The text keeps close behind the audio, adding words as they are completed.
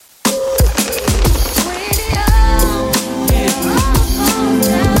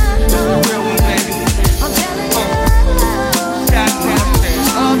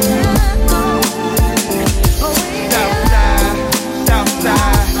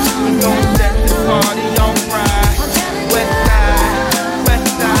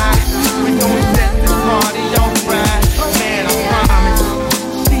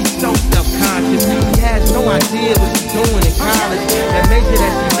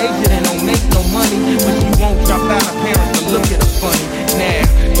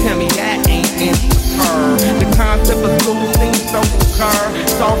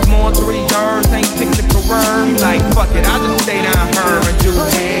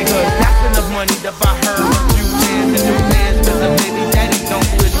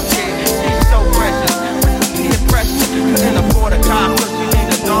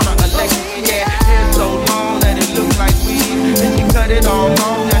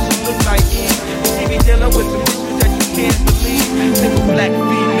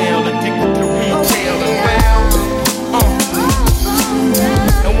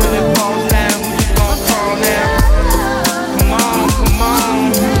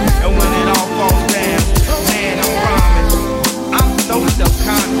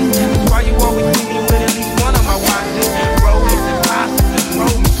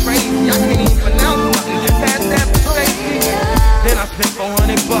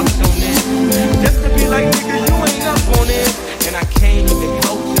$400 on this. Just to be like, nigga, you ain't up on it. And I can't even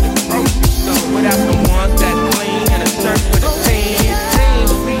go to the grocery store without some ones that clean and a shirt with a tan.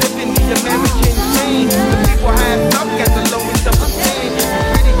 We live in the American dream. The people high up got the lowest of esteem. The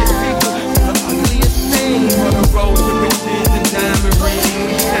prettiest people, the ugliest thing. On the road to riches and diamond rings.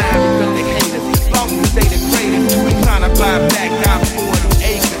 We shine because they hate us. Lost to say the greatest. We tryna buy back our 40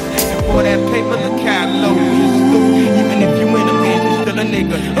 acres. And for that paper, look how low we stoop. Even if you in a bitch, you still a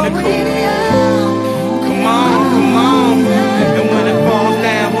nigga in a cool.